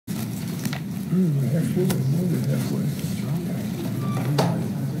Halfway, more than halfway.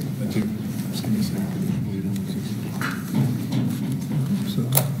 Thank you. Just give me a second.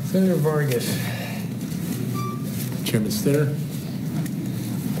 Senator Vargas. Chairman Stinner,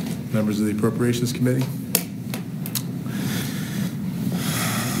 members of the Appropriations Committee.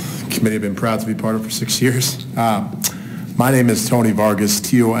 Committee I've been proud to be part of for 6 years. My name is Tony Vargas,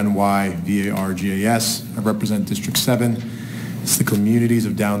 T-O-N-Y-V-A-R-G-A-S. I represent District 7. It's the communities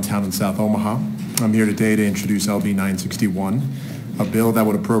of downtown and South Omaha. I'm here today to introduce LB 961, a bill that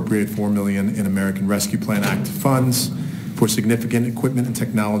would appropriate $4 million in American Rescue Plan Act funds for significant equipment and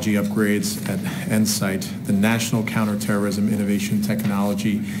technology upgrades at NCITE, the National Counterterrorism Innovation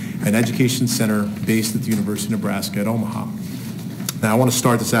Technology and Education Center based at the University of Nebraska at Omaha. Now, I want to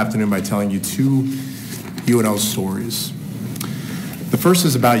start this afternoon by telling you two UNO stories. The first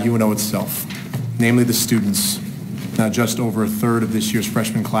is about UNO itself, namely the students. Now, just over a third of this year's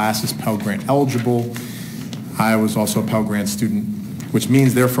freshman class is Pell Grant eligible. I was also a Pell Grant student, which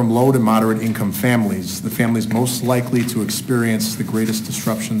means they're from low to moderate income families, the families most likely to experience the greatest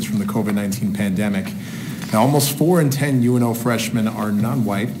disruptions from the COVID-19 pandemic. Now, almost 4 in 10 UNO freshmen are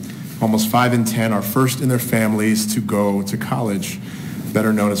non-white. Almost 5 in 10 are first in their families to go to college,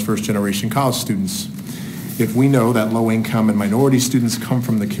 better known as first-generation college students. If we know that low-income and minority students come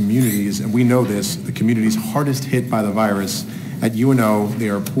from the communities, and we know this, the communities hardest hit by the virus, at UNO, they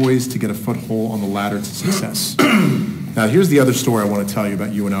are poised to get a foothold on the ladder to success. Now, here's the other story I want to tell you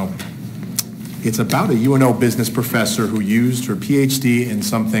about UNO. It's about a UNO business professor who used her PhD in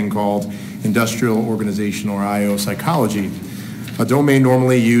something called industrial organization, or IO psychology, a domain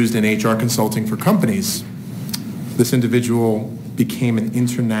normally used in HR consulting for companies. This individual became an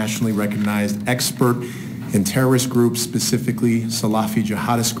internationally recognized expert in terrorist groups, specifically Salafi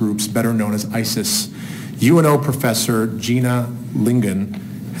jihadist groups, better known as ISIS. UNO professor Gina Ligon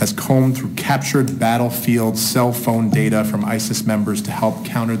has combed through captured battlefield cell phone data from ISIS members to help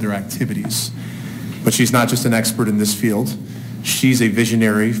counter their activities. But she's not just an expert in this field. She's a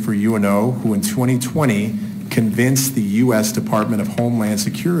visionary for UNO who in 2020 convinced the U.S. Department of Homeland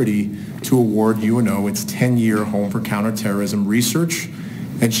Security to award UNO its 10-year Home for Counterterrorism research,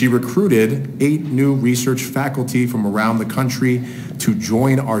 and she recruited 8 new research faculty from around the country to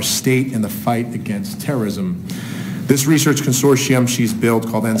join our state in the fight against terrorism. This research consortium she's built,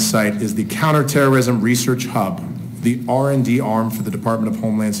 called NCITE, is the Counterterrorism Research Hub, the R&D arm for the Department of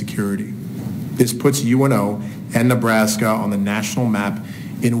Homeland Security. This puts UNO and Nebraska on the national map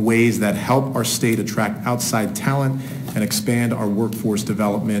in ways that help our state attract outside talent and expand our workforce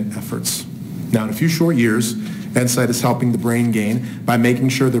development efforts. Now, in a few short years, NCITE is helping the brain gain by making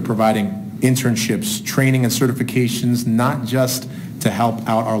sure they're providing internships, training, and certifications, not just to help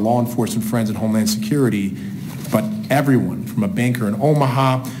out our law enforcement friends in Homeland Security, but everyone from a banker in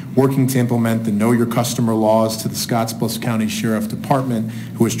Omaha working to implement the Know Your Customer laws to the Scottsbluff County Sheriff Department,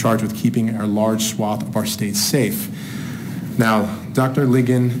 who is charged with keeping our large swath of our state safe. Now, Dr.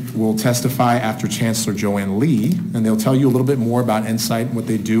 Ligon will testify after Chancellor Joanne Lee, and they'll tell you a little bit more about NCITE, what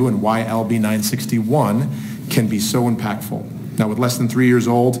they do, and why LB 961 can be so impactful. Now, with less than 3 years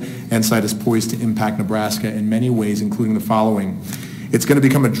old, NCITE is poised to impact Nebraska in many ways, including the following. It's going to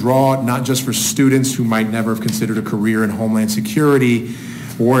become a draw not just for students who might never have considered a career in Homeland Security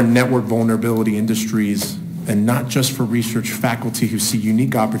or in network vulnerability industries, and not just for research faculty who see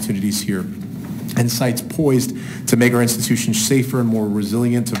unique opportunities here. NCITE's poised to make our institutions safer and more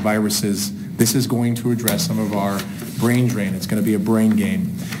resilient to viruses. This is going to address some of our brain drain. It's going to be a brain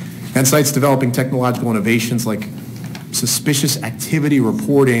game. NCITE's developing technological innovations like suspicious activity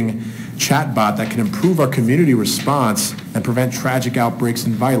reporting chatbot that can improve our community response and prevent tragic outbreaks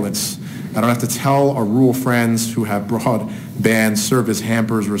and violence. I don't have to tell our rural friends who have broadband service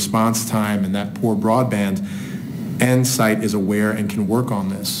hampers response time and that poor broadband. NCITE is aware and can work on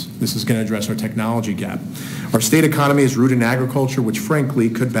this. This is going to address our technology gap. Our state economy is rooted in agriculture, which frankly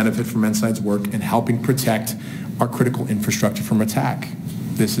could benefit from NCITE's work in helping protect our critical infrastructure from attack.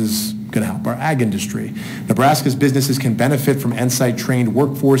 This is going to help our ag industry. Nebraska's businesses can benefit from NCITE-trained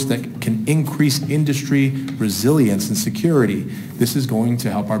workforce that can increase industry resilience and security. This is going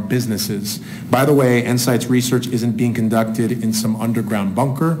to help our businesses. By the way, NCITE's research isn't being conducted in some underground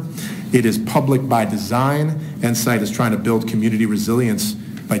bunker. It is public by design. NCITE is trying to build community resilience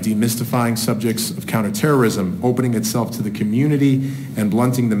by demystifying subjects of counterterrorism, opening itself to the community, and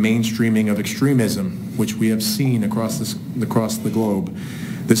blunting the mainstreaming of extremism, which we have seen across the globe.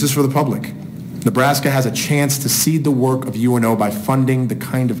 This is for the public. Nebraska has a chance to seed the work of UNO by funding the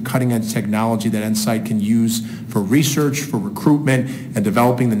kind of cutting-edge technology that NCITE can use for research, for recruitment, and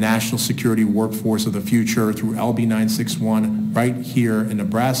developing the national security workforce of the future through LB 961 right here in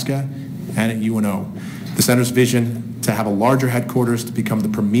Nebraska and at UNO. The center's vision to have a larger headquarters to become the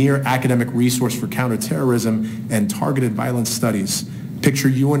premier academic resource for counterterrorism and targeted violence studies. Picture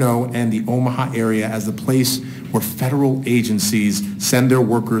UNO and the Omaha area as the place where federal agencies send their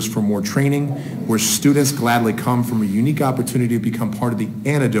workers for more training, where students gladly come from a unique opportunity to become part of the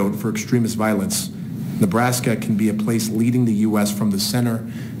antidote for extremist violence. Nebraska can be a place leading the U.S. from the center,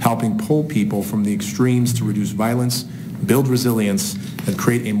 helping pull people from the extremes to reduce violence, build resilience, and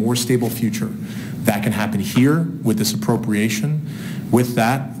create a more stable future. That can happen here with this appropriation. With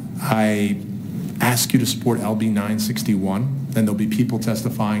that, I ask you to support LB 961, and there'll be people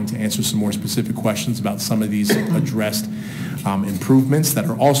testifying to answer some more specific questions about some of these addressed improvements that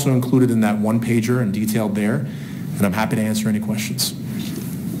are also included in that one-pager and detailed there, and I'm happy to answer any questions.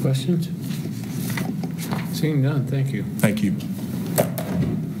 Questions? Seeing none, thank you. Thank you.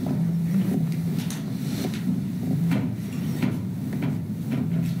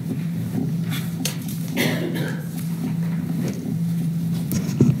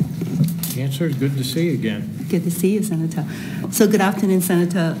 Answers, good to see you again. Good to see you, Senator. So good afternoon,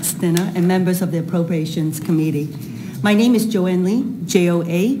 Senator Stinner and members of the Appropriations Committee. My name is Joanne Lee,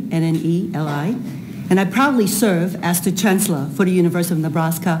 Joanneli, and I proudly serve as the Chancellor for the University of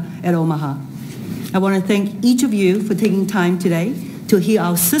Nebraska at Omaha. I want to thank each of you for taking time today to hear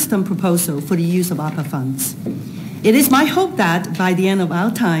our system proposal for the use of ARPA funds. It is my hope that by the end of our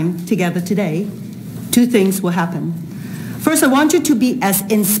time together today, two things will happen. First, I want you to be as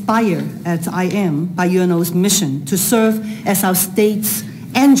inspired as I am by UNO's mission to serve as our state's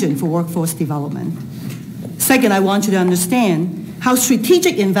engine for workforce development. Second, I want you to understand how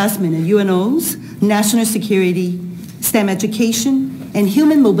strategic investment in UNO's national security, STEM education, and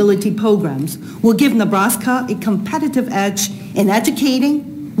human mobility programs will give Nebraska a competitive edge in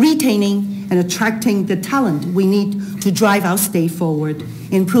educating, retaining, and attracting the talent we need to drive our state forward,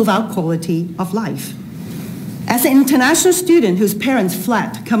 improve our quality of life. As an international student whose parents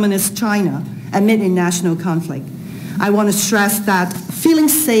fled communist China amid a national conflict, I want to stress that feeling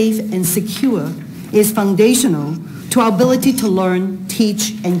safe and secure is foundational to our ability to learn,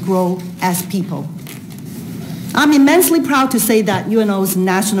 teach, and grow as people. I'm immensely proud to say that UNO's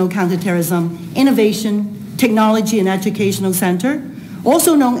National Counterterrorism Innovation, Technology, and Educational Center,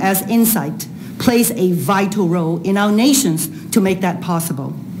 also known as NCITE, plays a vital role in our nations to make that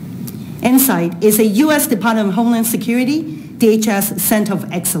possible. NCITE is a U.S. Department of Homeland Security, DHS Center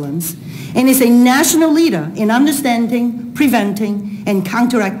of Excellence, and is a national leader in understanding, preventing, and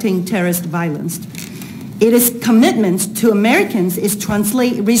counteracting terrorist violence. Its commitment to Americans is to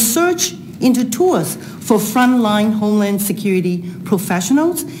translate research into tools for frontline Homeland Security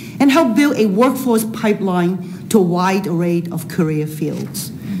professionals and help build a workforce pipeline to a wide array of career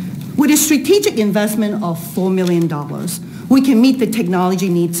fields. With a strategic investment of $4 million, we can meet the technology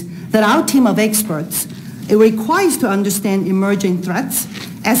needs that our team of experts requires to understand emerging threats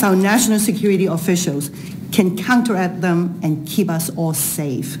as our national security officials can counteract them and keep us all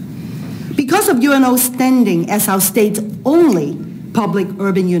safe. Because of UNO's standing as our state's only public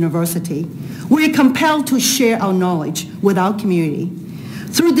urban university, we are compelled to share our knowledge with our community.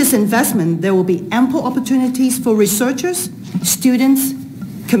 Through this investment, there will be ample opportunities for researchers, students,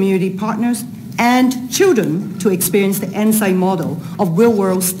 community partners, and children to experience the NCITE model of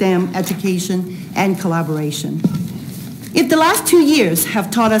real-world STEM education and collaboration. If the last 2 years have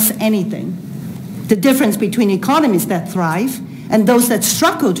taught us anything, the difference between economies that thrive and those that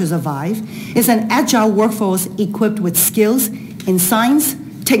struggle to survive is an agile workforce equipped with skills in science,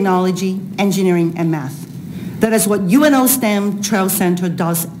 technology, engineering, and math. That is what UNO STEM Trail Center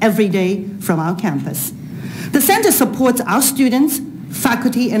does every day from our campus. The center supports our students,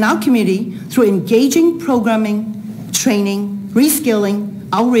 faculty, and our community through engaging programming, training, reskilling,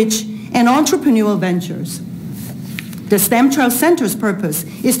 outreach, and entrepreneurial ventures. The STEM Trail Center's purpose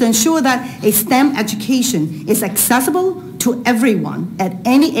is to ensure that a STEM education is accessible to everyone at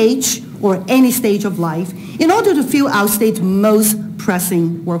any age or any stage of life in order to fill our state's most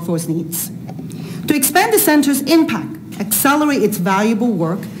pressing workforce needs. To expand the center's impact, accelerate its valuable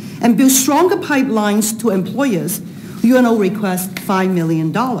work, and build stronger pipelines to employers, UNO requests $5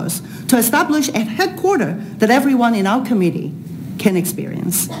 million to establish a headquarters that everyone in our committee can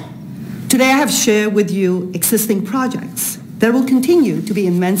experience. Today I have shared with you existing projects that will continue to be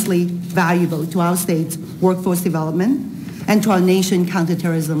immensely valuable to our state's workforce development and to our nation's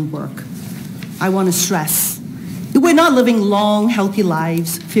counterterrorism work. I want to stress that we're not living long, healthy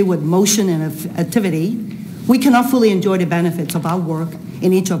lives filled with motion and activity. We cannot fully enjoy the benefits of our work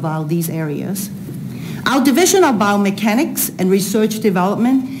in each of these areas. Our Division of Biomechanics and Research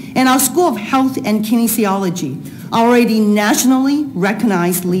Development and our School of Health and Kinesiology already nationally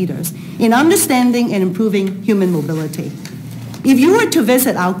recognized leaders in understanding and improving human mobility. If you were to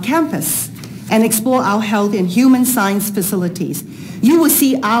visit our campus and explore our health and human science facilities, you will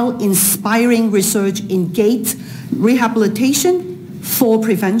see our inspiring research in gait rehabilitation, fall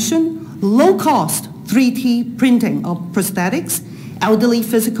prevention, low-cost 3D printing of prosthetics, elderly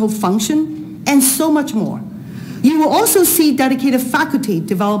physical function, and so much more. You will also see dedicated faculty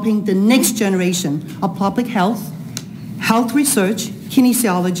developing the next generation of public health, health research,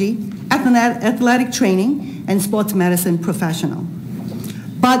 kinesiology, athletic training, and sports medicine professional.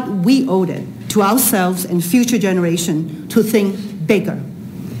 But we owe it to ourselves and future generation to think bigger.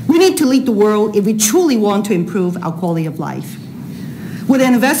 We need to lead the world if we truly want to improve our quality of life. With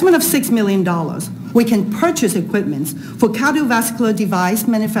an investment of $6 million, we can purchase equipment for cardiovascular device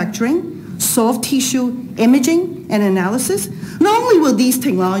manufacturing, soft tissue imaging and analysis. Not only will these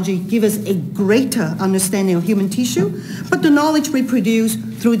technologies give us a greater understanding of human tissue, but the knowledge we produce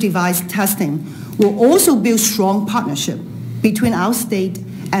through device testing will also build strong partnership between our state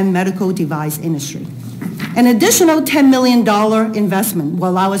and medical device industry. An additional $10 million investment will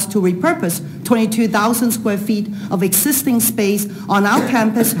allow us to repurpose 22,000 square feet of existing space on our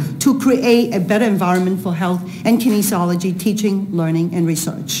campus to create a better environment for health and kinesiology teaching, learning, and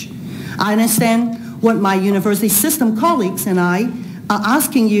research. I understand what my university system colleagues and I are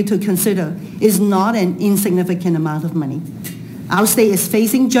asking you to consider is not an insignificant amount of money. Our state is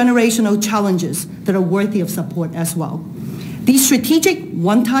facing generational challenges that are worthy of support as well. These strategic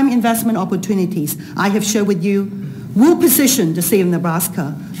one-time investment opportunities I have shared with you will position the state of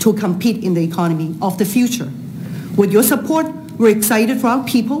Nebraska to compete in the economy of the future. With your support, we're excited for our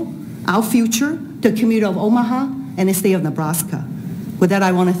people, our future, the community of Omaha, and the state of Nebraska. With that,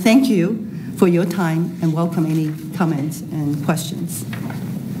 I want to thank you for your time and welcome any comments and questions.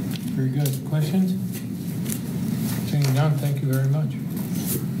 Very good. Questions? Seeing none, thank you very much.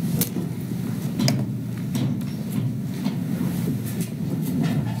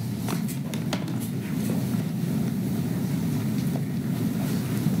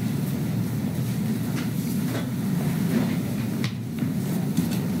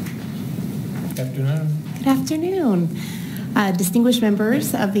 Afternoon. Good afternoon. Distinguished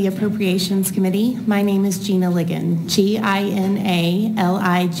members of the Appropriations Committee, my name is Gina Ligon, G-I-N-A-L-I-G-O-N,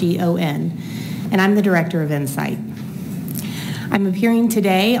 and I'm the Director of NCITE. I'm appearing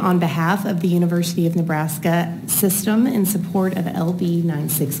today on behalf of the University of Nebraska system in support of LB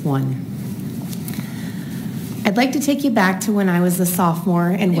 961. I'd like to take you back to when I was a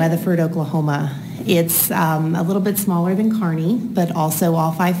sophomore in Weatherford, Oklahoma. It's a little bit smaller than Kearney, but also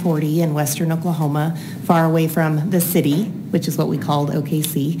off I-40 in western Oklahoma, far away from the city, which is what we called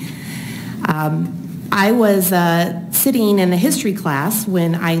OKC. I was sitting in a history class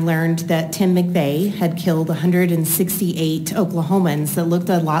when I learned that Tim McVeigh had killed 168 Oklahomans that looked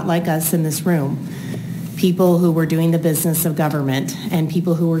a lot like us in this room, people who were doing the business of government and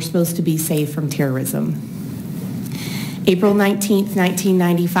people who were supposed to be safe from terrorism. April 19th,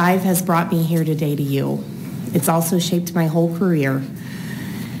 1995 has brought me here today to you. It's also shaped my whole career.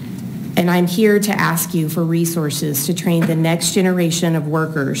 And I'm here to ask you for resources to train the next generation of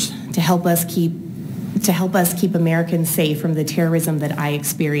workers to help us keep Americans safe from the terrorism that I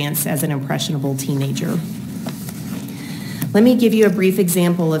experienced as an impressionable teenager. Let me give you a brief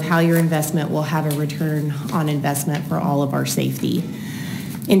example of how your investment will have a return on investment for all of our safety.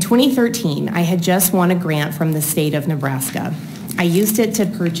 In 2013, I had just won a grant from the state of Nebraska. I used it to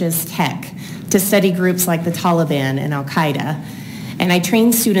purchase tech to study groups like the Taliban and Al-Qaeda, and I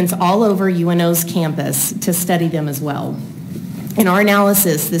trained students all over UNO's campus to study them as well. In our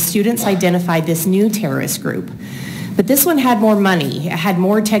analysis, the students identified this new terrorist group, but this one had more money, it had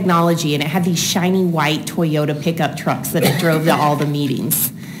more technology, and it had these shiny white Toyota pickup trucks that it drove to all the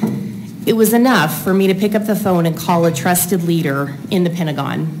meetings. It was enough for me to pick up the phone and call a trusted leader in the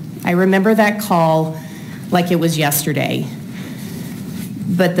Pentagon. I remember that call like it was yesterday.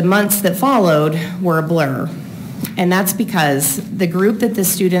 But the months that followed were a blur. And that's because the group that the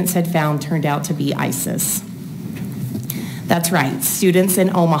students had found turned out to be ISIS. That's right, students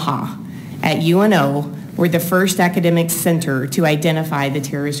in Omaha at UNO were the first academic center to identify the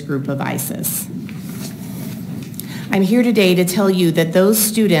terrorist group of ISIS. I'm here today to tell you that those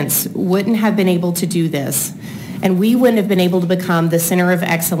students wouldn't have been able to do this, and we wouldn't have been able to become the center of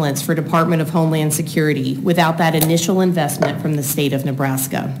excellence for Department of Homeland Security without that initial investment from the state of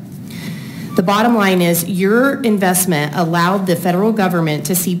Nebraska. The bottom line is your investment allowed the federal government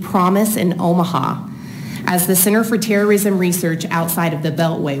to see promise in Omaha as the Center for Terrorism Research outside of the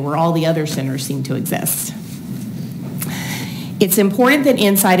Beltway, where all the other centers seem to exist. It's important that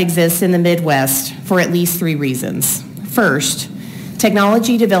NCITE exists in the Midwest for at least 3 reasons. First,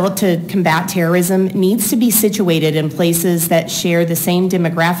 technology developed to combat terrorism needs to be situated in places that share the same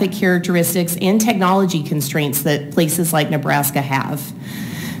demographic characteristics and technology constraints that places like Nebraska have.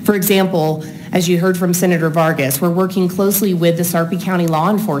 For example, as you heard from Senator Vargas, we're working closely with the Sarpy County law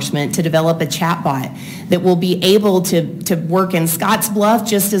enforcement to develop a chatbot that will be able to work in Scottsbluff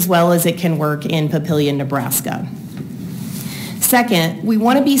just as well as it can work in Papillion, Nebraska. Second, we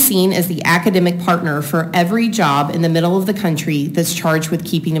want to be seen as the academic partner for every job in the middle of the country that's charged with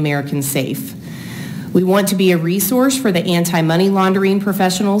keeping Americans safe. We want to be a resource for the anti-money laundering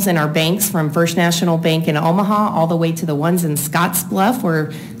professionals in our banks, from First National Bank in Omaha all the way to the ones in Scottsbluff,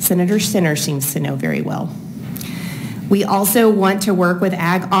 where Senator Sinner seems to know very well. We also want to work with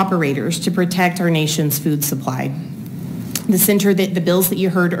ag operators to protect our nation's food supply. The bills that you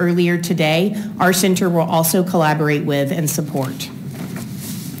heard earlier today, our center will also collaborate with and support.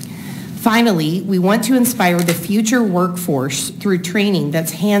 Finally, we want to inspire the future workforce through training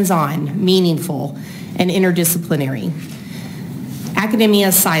that's hands-on, meaningful, and interdisciplinary. Academia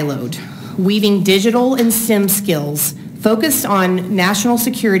is siloed, weaving digital and STEM skills focused on national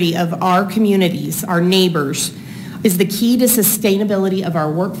security of our communities, our neighbors, is the key to sustainability of our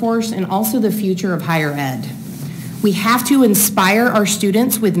workforce and also the future of higher ed. We have to inspire our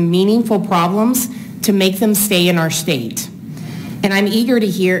students with meaningful problems to make them stay in our state. And I'm eager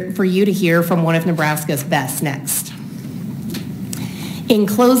for you to hear from one of Nebraska's best next. In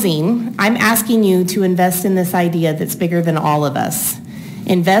closing, I'm asking you to invest in this idea that's bigger than all of us.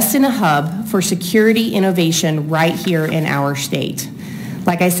 Invest in a hub for security innovation right here in our state.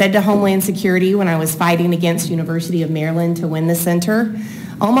 Like I said to Homeland Security when I was fighting against University of Maryland to win the center,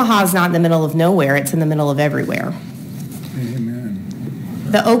 Omaha is not in the middle of nowhere, it's in the middle of everywhere. Amen.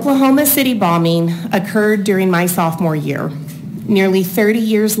 The Oklahoma City bombing occurred during my sophomore year. Nearly 30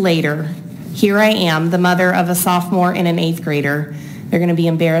 years later, here I am, the mother of a sophomore and an 8th grader. They're going to be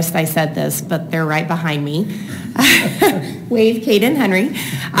embarrassed I said this, but they're right behind me. Wave, Kate and Henry.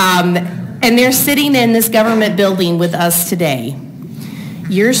 And they're sitting in this government building with us today.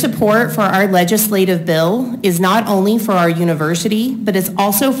 Your support for our legislative bill is not only for our university, but it's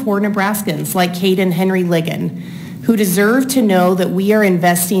also for Nebraskans like Kate and Henry Ligon, who deserve to know that we are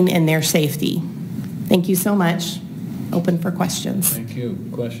investing in their safety. Thank you so much. Open for questions. Thank you.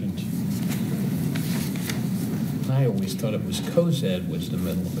 Questions? I always thought it was COSED was the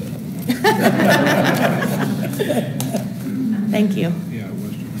middle bit. Thank you. Yeah, it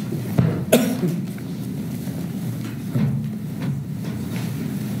was.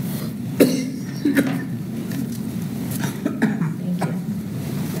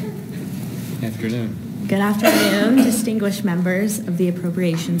 Afternoon. Good afternoon, distinguished members of the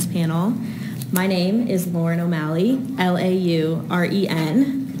Appropriations Panel. My name is Lauren O'Malley, Lauren''M''A''Alley''.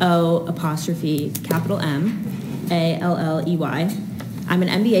 I'm an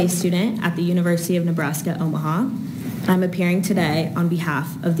MBA student at the University of Nebraska, Omaha. I'm appearing today on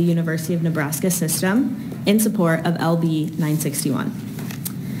behalf of the University of Nebraska system in support of LB 961.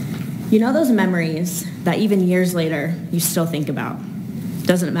 You know those memories that even years later you still think about?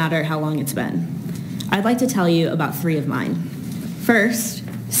 Doesn't matter how long it's been. I'd like to tell you about 3 of mine. First,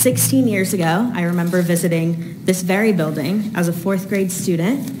 16 years ago, I remember visiting this very building as a 4th grade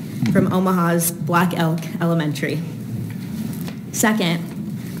student from Omaha's Black Elk Elementary. Second,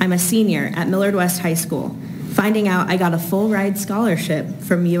 I'm a senior at Millard West High School, finding out I got a full ride scholarship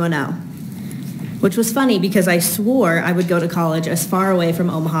from UNO, which was funny because I swore I would go to college as far away from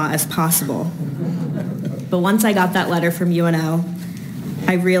Omaha as possible. But once I got that letter from UNO,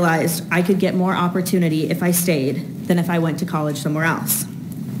 I realized I could get more opportunity if I stayed than if I went to college somewhere else.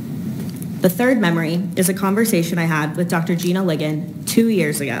 The third memory is a conversation I had with Dr. Gina Ligon 2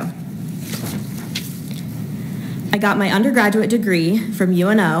 years ago. I got my undergraduate degree from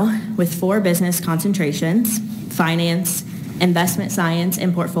UNO with 4 business concentrations: finance, investment science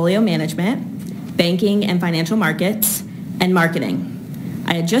and portfolio management, banking and financial markets, and marketing.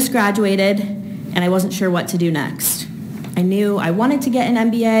 I had just graduated and I wasn't sure what to do next. I knew I wanted to get an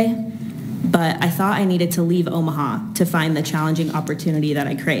MBA, but I thought I needed to leave Omaha to find the challenging opportunity that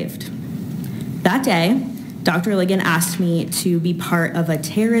I craved. That day, Dr. Ligon asked me to be part of a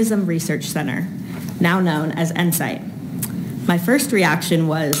terrorism research center, now known as NCITE. My first reaction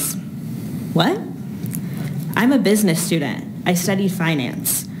was, what? I'm a business student. I studied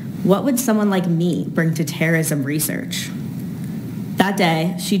finance. What would someone like me bring to terrorism research? That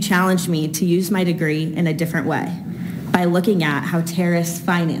day, she challenged me to use my degree in a different way, by looking at how terrorists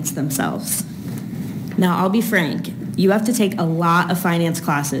finance themselves. Now, I'll be frank, you have to take a lot of finance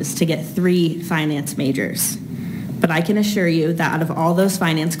classes to get 3 finance majors. But but I can assure you that out of all those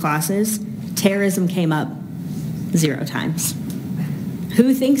finance classes, terrorism came up 0 times.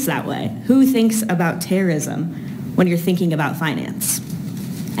 Who thinks that way? Who thinks about terrorism when you're thinking about finance?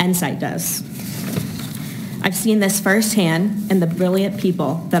 NCITE does. I've seen this firsthand in the brilliant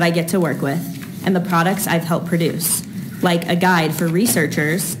people that I get to work with and the products I've helped produce, like a guide for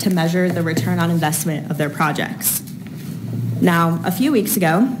researchers to measure the return on investment of their projects. Now, a few weeks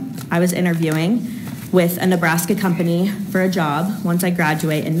ago, I was interviewing with a Nebraska company for a job once I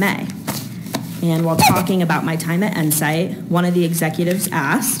graduate in May. And while talking about my time at NCITE, one of the executives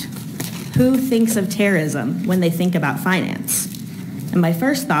asked, who thinks of terrorism when they think about finance? And my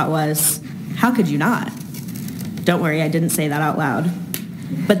first thought was, how could you not? Don't worry, I didn't say that out loud.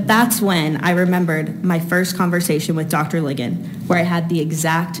 But that's when I remembered my first conversation with Dr. Ligon, where I had the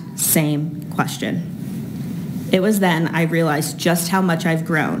exact same question. It was then I realized just how much I've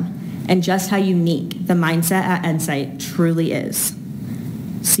grown and just how unique the mindset at NCITE truly is.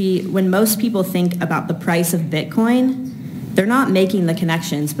 See, when most people think about the price of Bitcoin, they're not making the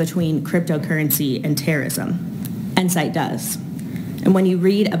connections between cryptocurrency and terrorism. NCITE does. And when you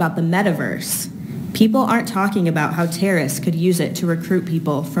read about the metaverse, people aren't talking about how terrorists could use it to recruit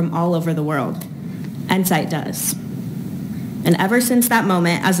people from all over the world. NCITE does. And ever since that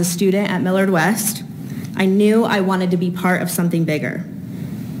moment as a student at Millard West, I knew I wanted to be part of something bigger.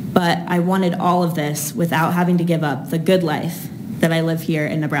 But I wanted all of this without having to give up the good life that I live here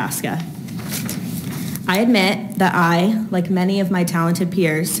in Nebraska. I admit that I, like many of my talented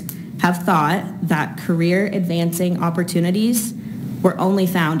peers, have thought that career advancing opportunities were only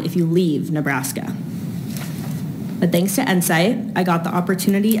found if you leave Nebraska. But thanks to NCITE, I got the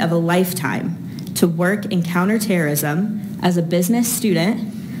opportunity of a lifetime to work in counterterrorism as a business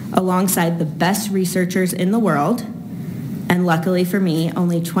student alongside the best researchers in the world, and luckily for me,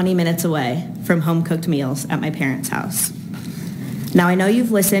 only 20 minutes away from home-cooked meals at my parents' house. Now, I know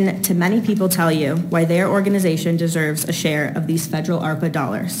you've listened to many people tell you why their organization deserves a share of these federal ARPA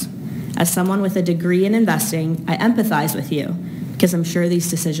dollars. As someone with a degree in investing, I empathize with you because I'm sure these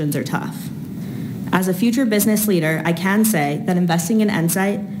decisions are tough. As a future business leader, I can say that investing in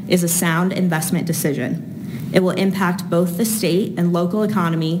NCITE is a sound investment decision. It will impact both the state and local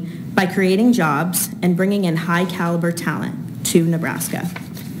economy by creating jobs and bringing in high-caliber talent to Nebraska.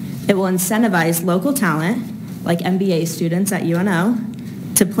 It will incentivize local talent, like MBA students at UNO,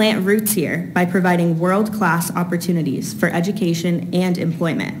 to plant roots here by providing world-class opportunities for education and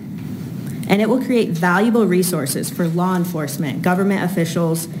employment. And it will create valuable resources for law enforcement, government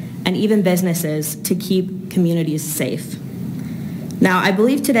officials, and even businesses to keep communities safe. Now, I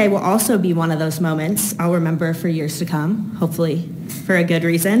believe today will also be one of those moments I'll remember for years to come, hopefully for a good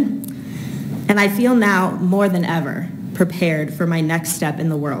reason. And I feel now more than ever prepared for my next step in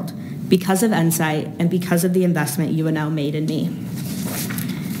the world because of NCITE and because of the investment UNO made in me.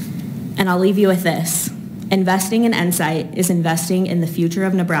 And I'll leave you with this. Investing in NCITE is investing in the future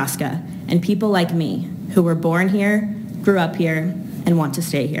of Nebraska and people like me who were born here, grew up here, and want to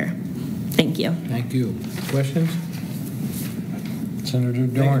stay here. Thank you. Thank you. Questions? Senator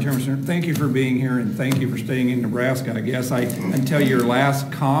Thank you, Dorn. Chairman Sir. Thank you for being here, and thank you for staying in Nebraska. I guess until your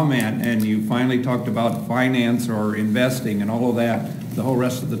last comment, and you finally talked about finance or investing and all of that, the whole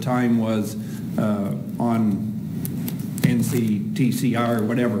rest of the time was on NCTCR or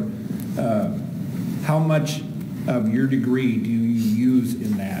whatever. How much of your degree do you use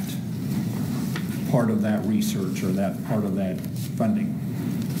in that part of that research or that part of that funding?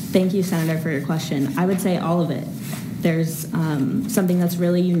 Thank you, Senator, for your question. I would say all of it. There's something that's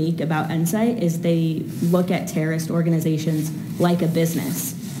really unique about NCITE is they look at terrorist organizations like a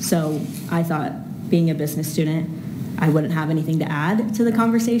business. So I thought, being a business student, I wouldn't have anything to add to the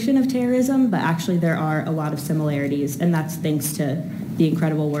conversation of terrorism, but actually there are a lot of similarities, and that's thanks to the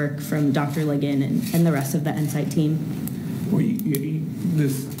incredible work from Dr. Ligon and the rest of the NCITE team. Well,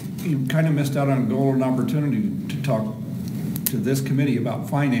 you kind of missed out on a golden opportunity to talk to this committee about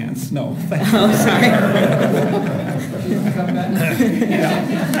finance. No. Oh, sorry.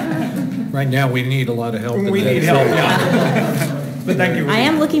 Right now, we need a lot of help. We need help, yeah. But thank you. I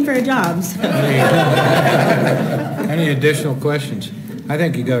am looking for jobs. Any additional questions? I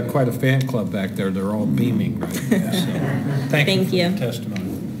think you got quite a fan club back there. They're all beaming right now. So thank you for your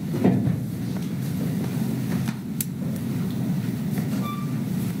testimony.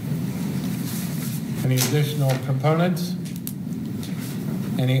 Any additional proponents?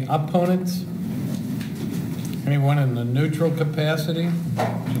 Any opponents? Anyone in the neutral capacity?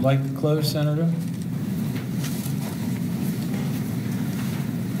 Would you like to close, Senator?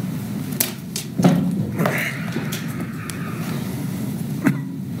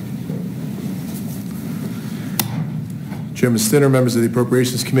 Chairman Stinner, members of the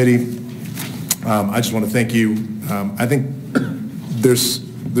Appropriations Committee, I just want to thank you. I think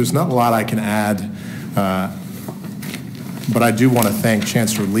there's not a lot I can add, but I do want to thank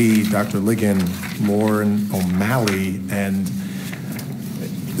Chancellor Lee, Dr. Ligon, Lauren O'Malley, and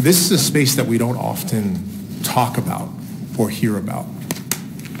this is a space that we don't often talk about or hear about.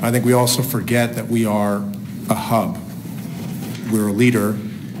 I think we also forget that we are a hub. We're a leader.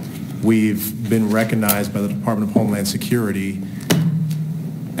 We've been recognized by the Department of Homeland Security.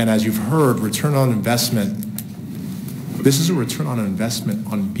 And as you've heard, return on investment, this is a return on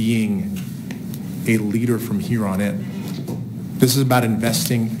investment on being a leader from here on in. This is about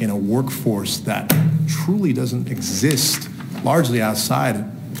investing in a workforce that truly doesn't exist largely outside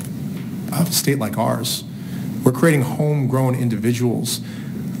of a state like ours. We're creating homegrown individuals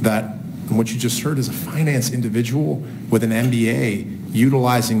that, and what you just heard is a finance individual with an MBA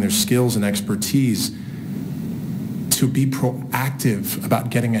utilizing their skills and expertise to be proactive about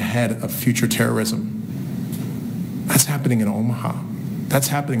getting ahead of future terrorism. That's happening in Omaha. That's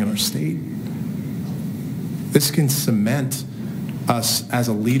happening in our state. This can cement us as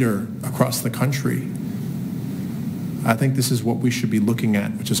a leader across the country. I think this is what we should be looking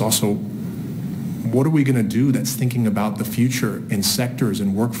at, which is also, what are we going to do that's thinking about the future in sectors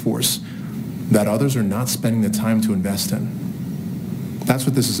and workforce that others are not spending the time to invest in? That's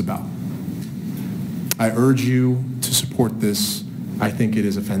what this is about. I urge you to support this. I think it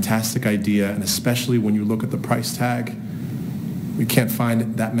is a fantastic idea, and especially when you look at the price tag, we can't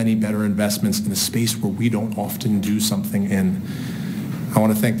find that many better investments in a space where we don't often do something in. I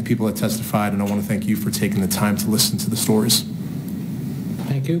want to thank the people that testified, and I want to thank you for taking the time to listen to the stories.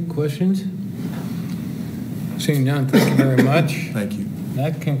 Thank you. Questions? Seeing none, thank you very much. Thank you.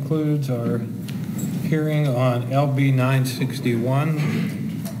 That concludes our hearing on LB 961.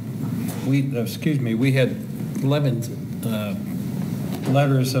 We had 11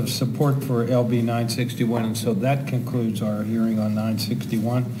 letters of support for LB 961, and so that concludes our hearing on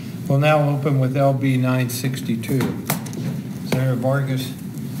 961. We'll now open with LB 962. Senator Vargas.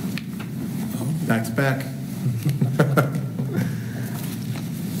 Back to back.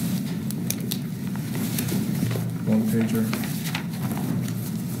 One pager.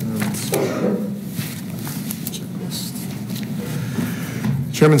 Checklist.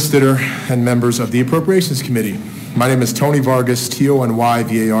 Chairman Stitter and members of the Appropriations Committee. My name is Tony Vargas,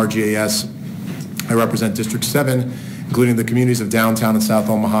 T-O-N-Y-V-A-R-G-A-S. I represent District 7, including the communities of downtown and South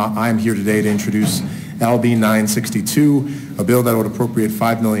Omaha. I am here today to introduce LB 962, a bill that would appropriate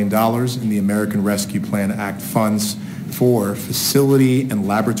 $5 million in the American Rescue Plan Act funds for facility and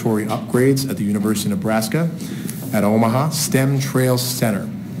laboratory upgrades at the University of Nebraska at Omaha STEM Trail Center.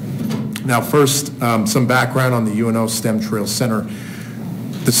 Now first, some background on the UNO STEM Trail Center.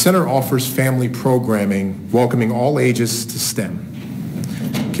 The center offers family programming welcoming all ages to STEM,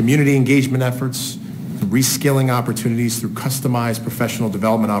 community engagement efforts, reskilling opportunities through customized professional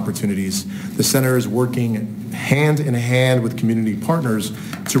development opportunities. The center is working hand in hand with community partners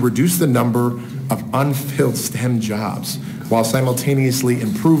to reduce the number of unfilled STEM jobs while simultaneously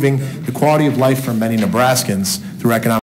improving the quality of life for many Nebraskans through economic